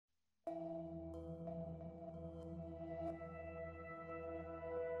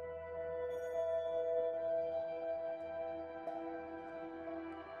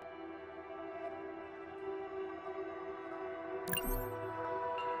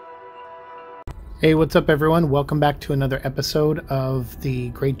Hey, what's up everyone? Welcome back to another episode of The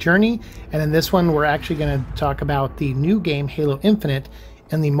Great Journey. And in this one, we're actually going to talk about the new game, Halo Infinite,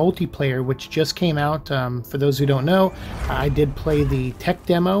 and the multiplayer, which just came out. For those who don't know, I did play the tech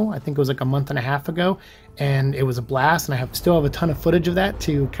demo, I think it was like a month and a half ago, and it was a blast, and I still have a ton of footage of that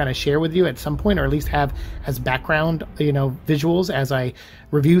to kind of share with you at some point, or at least have as background, visuals as I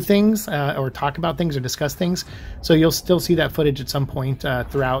review things or talk about things or discuss things. So you'll still see that footage at some point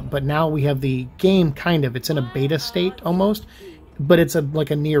throughout, but now we have the game it's in a beta state almost, but it's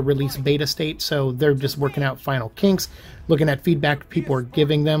like a near release beta state, so they're just working out final kinks, looking at feedback people are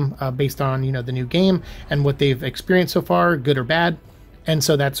giving them based on the new game and what they've experienced so far, good or bad. And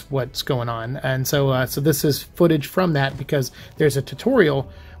so that's what's going on. And so so this is footage from that, because there's a tutorial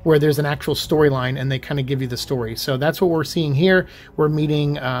where there's an actual storyline and they kind of give you the story. So that's what we're seeing here. We're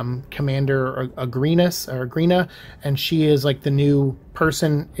meeting Commander Agrina, and she is like the new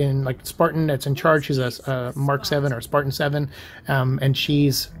person in like Spartan that's in charge. She's a Mark 7 or Spartan 7, and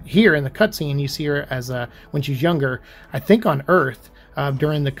she's here in the cutscene. You see her as when she's younger, I think on Earth,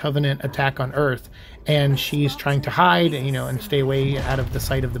 during the Covenant attack on Earth, and she's trying to hide, and stay away out of the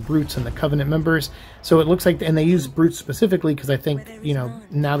sight of the brutes and the Covenant members. So it looks like, and they use brutes specifically because I think,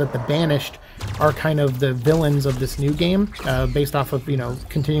 now that the Banished are kind of the villains of this new game, based off of,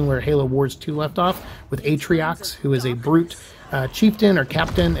 continuing where Halo Wars 2 left off with Atriox, who is a brute chieftain or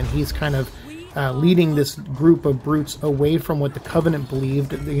captain, and he's kind of leading this group of brutes away from what the Covenant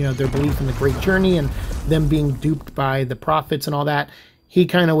believed, their belief in the Great Journey and them being duped by the prophets and all that. He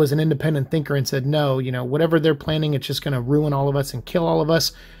kind of was an independent thinker and said, no, whatever they're planning, it's just going to ruin all of us and kill all of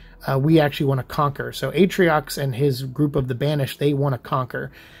us. We actually want to conquer. So Atriox and his group of the Banished, they want to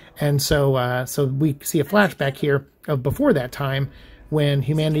conquer. And so so we see a flashback here of before that time when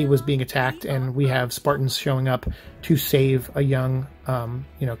humanity was being attacked, and we have Spartans showing up to save a young,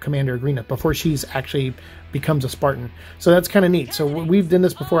 Commander Agrina before she's actually becomes a Spartan. So that's kind of neat. So we've done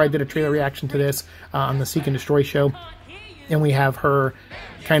this before. I did a trailer reaction to this on the Seek and Destroy show. And we have her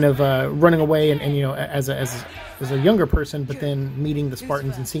kind of running away and as a younger person, but then meeting the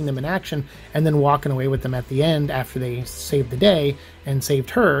Spartans and seeing them in action, and then walking away with them at the end after they saved the day and saved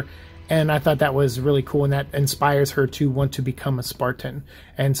her. And I thought that was really cool, and that inspires her to want to become a Spartan.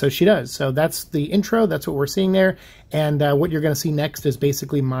 And so she does. So that's the intro. That's what we're seeing there. And what you're going to see next is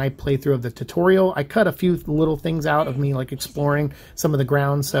basically my playthrough of the tutorial. I cut a few little things out of me, like exploring some of the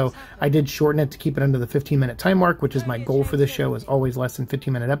ground. So I did shorten it to keep it under the 15-minute time mark, which is my goal for this show, is always less than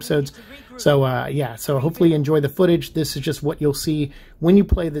 15-minute episodes. So yeah, so hopefully you enjoy the footage. This is just what you'll see when you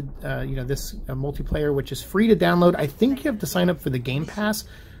play the, this multiplayer, which is free to download. I think you have to sign up for the Game Pass,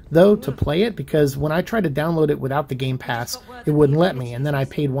 though, to play it, because when I tried to download it without the Game Pass, it wouldn't let me, and then I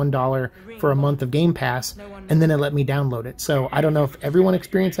paid $1 for a month of Game Pass, and then it let me download it. So I don't know if everyone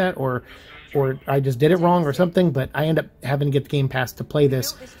experienced that, or I just did it wrong or something, but I end up having to get the Game Pass to play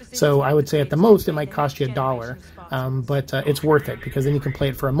this. So I would say at the most it might cost you $1, but it's worth it, because then you can play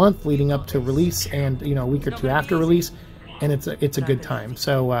it for a month leading up to release, and a week or two after release, and it's a good time.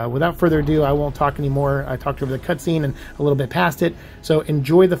 So without further ado, I won't talk anymore. I talked over the cutscene and a little bit past it. So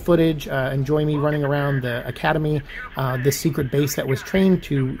enjoy the footage. Enjoy me running around the academy, the secret base that was trained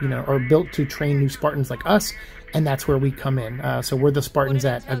to, or built to train new Spartans like us. And that's where we come in. So we're the Spartans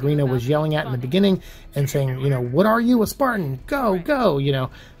that Agrina was yelling at in the beginning and saying, what are you, a Spartan? Go, go.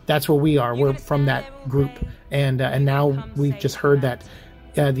 That's where we are. We're from that group. And now we've just heard that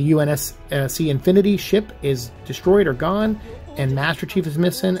the UNSC Infinity ship is destroyed or gone, and Master Chief is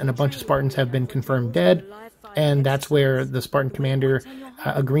missing, and a bunch of Spartans have been confirmed dead. And that's where the Spartan commander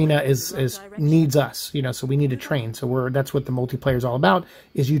Agrina needs us, so we need to train. So that's what the multiplayer is all about,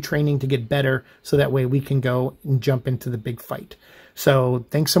 is you training to get better, so that way we can go and jump into the big fight. So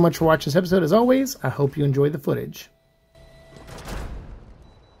thanks so much for watching this episode. As always, I hope you enjoy the footage.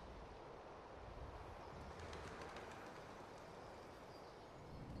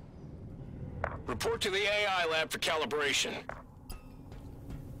 Report to the AI lab for calibration.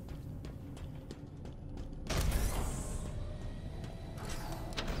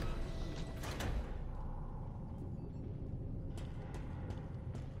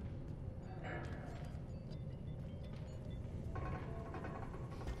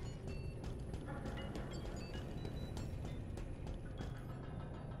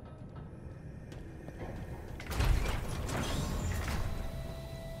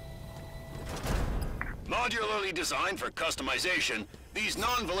 Modularly designed for customization, these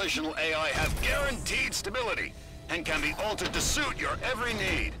non-volitional AI have guaranteed stability and can be altered to suit your every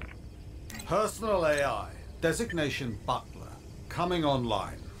need. Personal AI, designation Butler, coming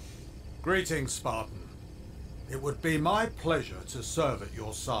online. Greetings, Spartan. It would be my pleasure to serve at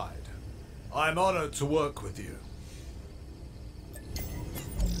your side. I'm honored to work with you.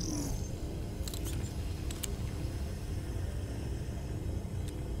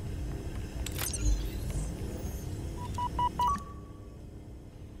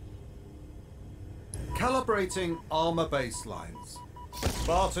 Calibrating armor baselines.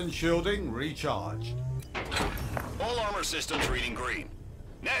 Spartan shielding recharged. All armor systems reading green.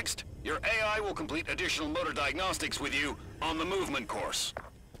 Next, your AI will complete additional motor diagnostics with you on the movement course.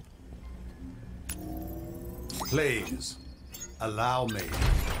 Please, allow me.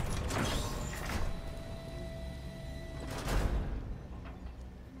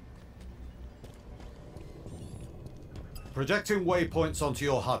 Projecting waypoints onto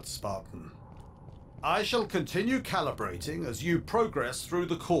your HUD, Spartan. I shall continue calibrating as you progress through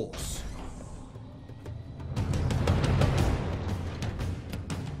the course.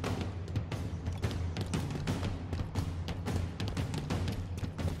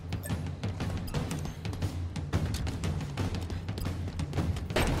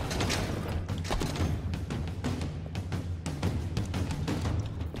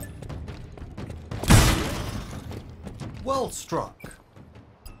 Well struck.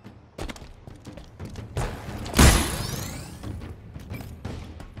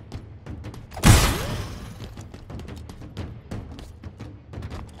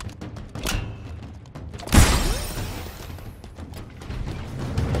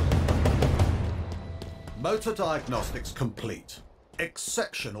 Motor diagnostics complete.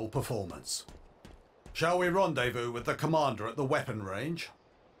 Exceptional performance. Shall we rendezvous with the commander at the weapon range?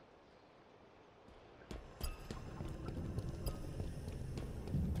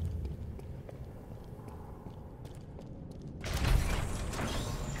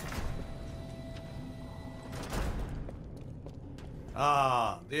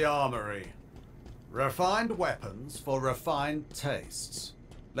 Ah, the armory. Refined weapons for refined tastes.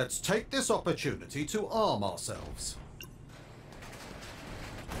 Let's take this opportunity to arm ourselves.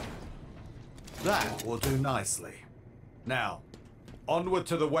 That will do nicely. Now, onward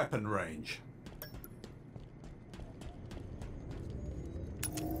to the weapon range.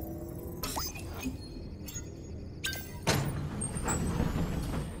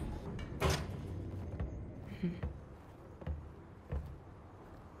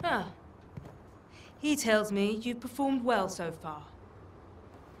 Ah. He tells me you've performed well so far.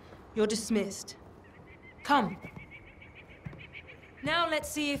 You're dismissed. Come. Now let's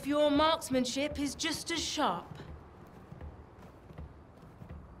see if your marksmanship is just as sharp.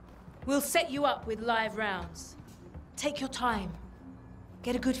 We'll set you up with live rounds. Take your time.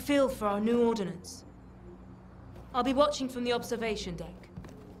 Get a good feel for our new ordnance. I'll be watching from the observation deck.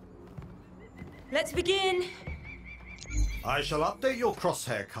 Let's begin! I shall update your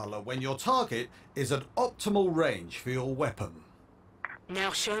crosshair color when your target is at optimal range for your weapon.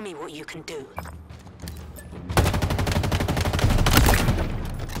 Now show me what you can do.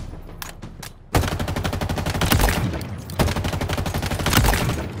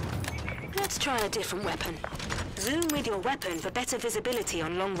 Let's try a different weapon. Zoom with your weapon for better visibility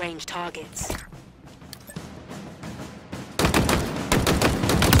on long-range targets.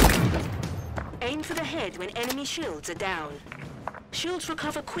 Aim for the head when enemy shields are down. Shields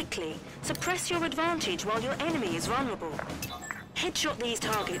recover quickly, so press your advantage while your enemy is vulnerable. Headshot these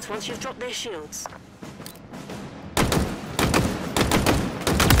targets once you've dropped their shields.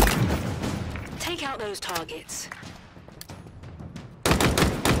 Take out those targets.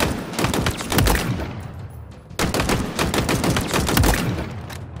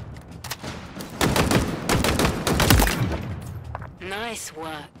 Nice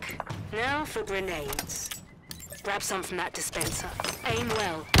work. Now for grenades. Grab some from that dispenser. Aim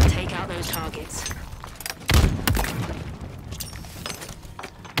well and take out those targets.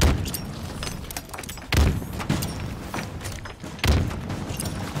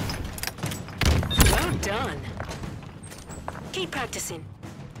 Well done. Keep practicing.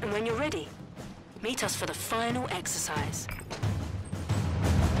 And when you're ready, meet us for the final exercise.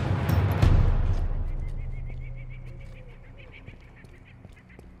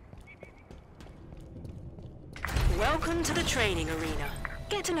 Welcome to the training arena.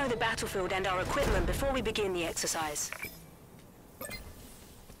 Get to know the battlefield and our equipment before we begin the exercise.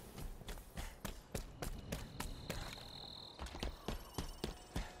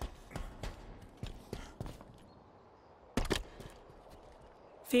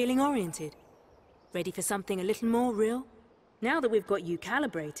 Feeling oriented? Ready for something a little more real? Now that we've got you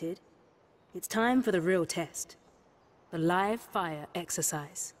calibrated, it's time for the real test. The live fire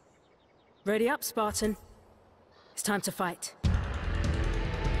exercise. Ready up, Spartan. It's time to fight.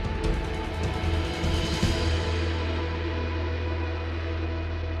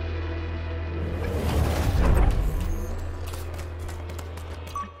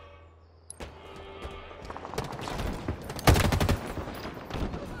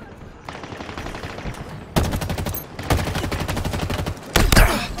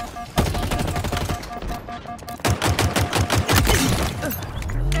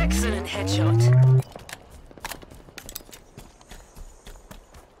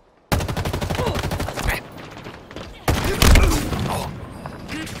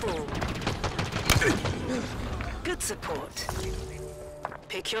 form. Good support.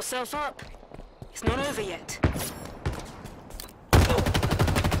 Pick yourself up. It's not over yet.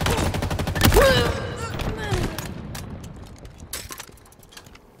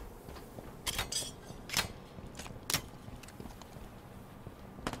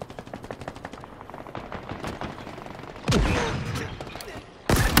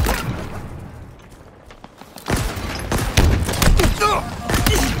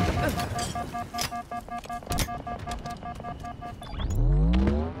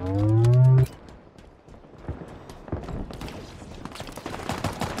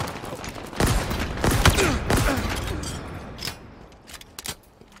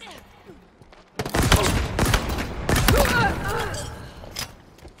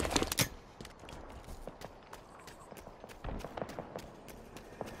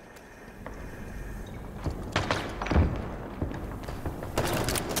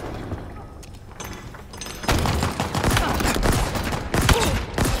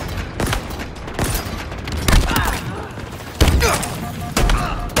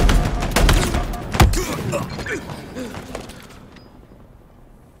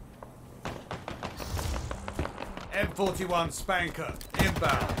 M41 Spanker,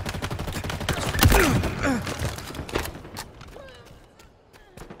 inbound.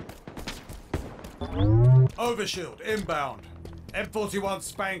 Overshield, inbound. M41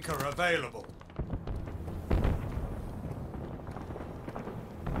 Spanker available.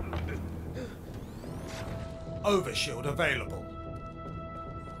 Overshield available.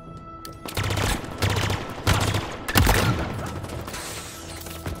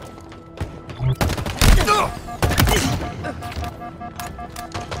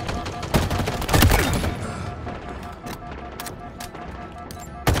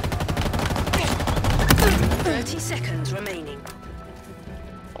 Seconds remaining.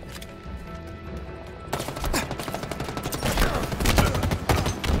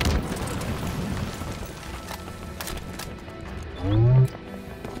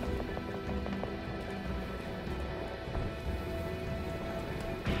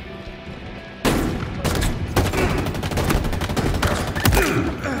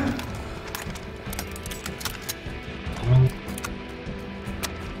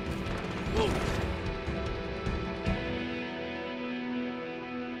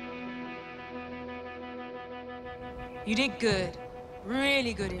 You did good.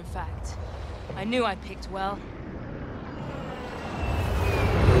 Really good, in fact. I knew I picked well.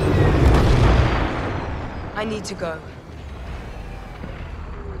 I need to go.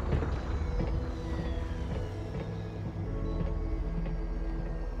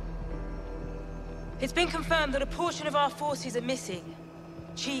 It's been confirmed that a portion of our forces are missing.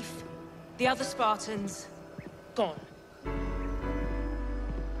 Chief, the other Spartans, gone.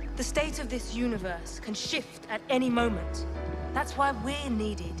 The state of this universe can shift at any moment. That's why we're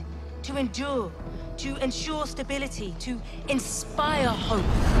needed. To endure, to ensure stability, to inspire hope.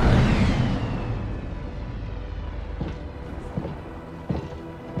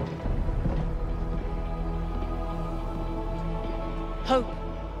 Hope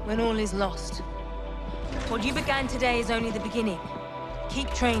when all is lost. What you began today is only the beginning.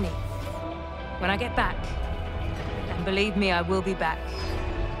 Keep training. When I get back, and believe me, I will be back,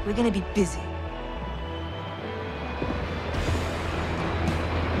 we're gonna be busy.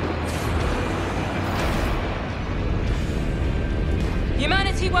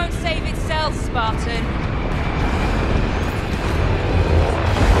 Humanity won't save itself, Spartan.